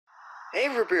Hey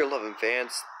Beer Loving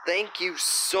fans, thank you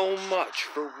so much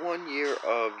for 1 year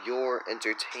of your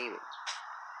entertainment.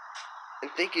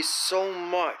 And thank you so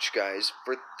much, guys,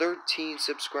 for 13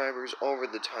 subscribers over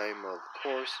the time, of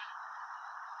course.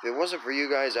 If it wasn't for you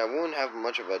guys, I wouldn't have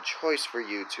much of a choice for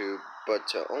YouTube, but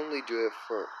to only do it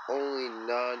for only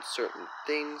non-certain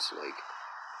things, like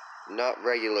not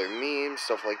regular memes,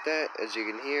 stuff like that. As you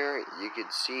can hear, you can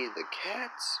see the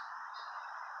cats.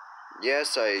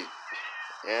 Yes, I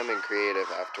am in creative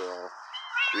after all.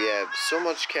 We have so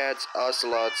much cats,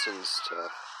 ocelots, and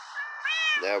stuff.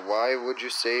 Now, why would you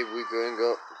say we couldn't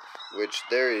go? Which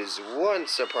there is one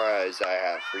surprise I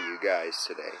have for you guys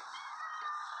today.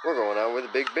 We're going out with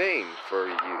a big bang for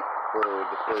you for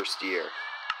the first year.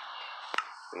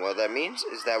 And what that means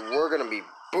is that we're gonna be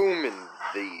booming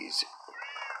these.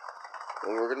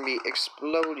 And we're gonna be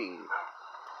exploding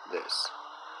this.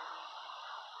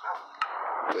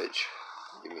 Which,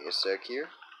 give me a sec here.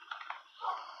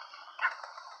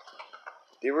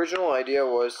 The original idea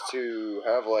was to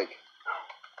have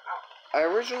I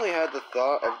originally had the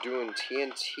thought of doing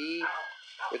TNT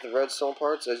with the redstone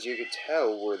parts, as you could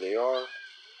tell where they are,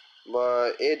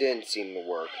 but it didn't seem to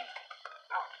work.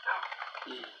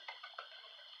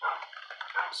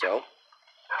 So,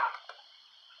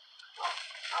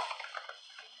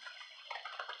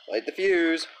 light the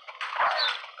fuse.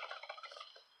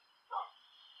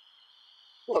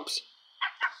 Whoops.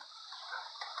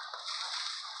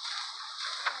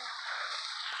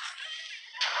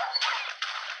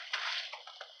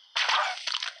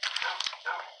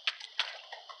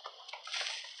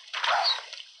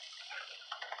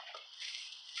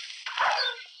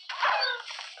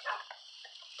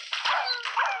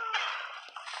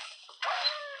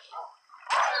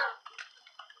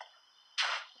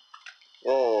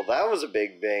 Oh, that was a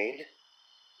big bang.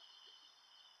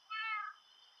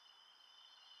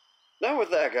 Now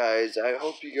with that, guys, I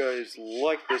hope you guys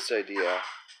like this idea.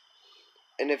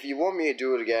 And if you want me to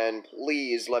do it again,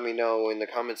 please let me know in the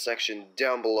comment section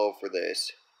down below for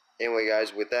this. Anyway,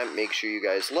 guys, with that, make sure you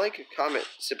guys like, comment,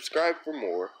 subscribe for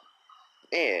more.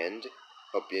 And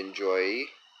hope you enjoy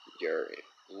your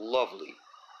lovely...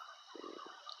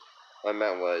 My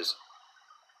meant was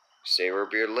Saber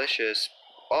Beerlicious.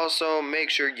 Also, make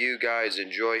sure you guys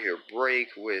enjoy your break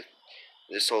with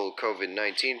this whole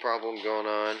COVID-19 problem going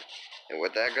on. And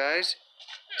with that, guys,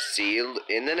 see you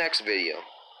in the next video.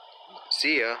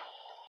 See ya.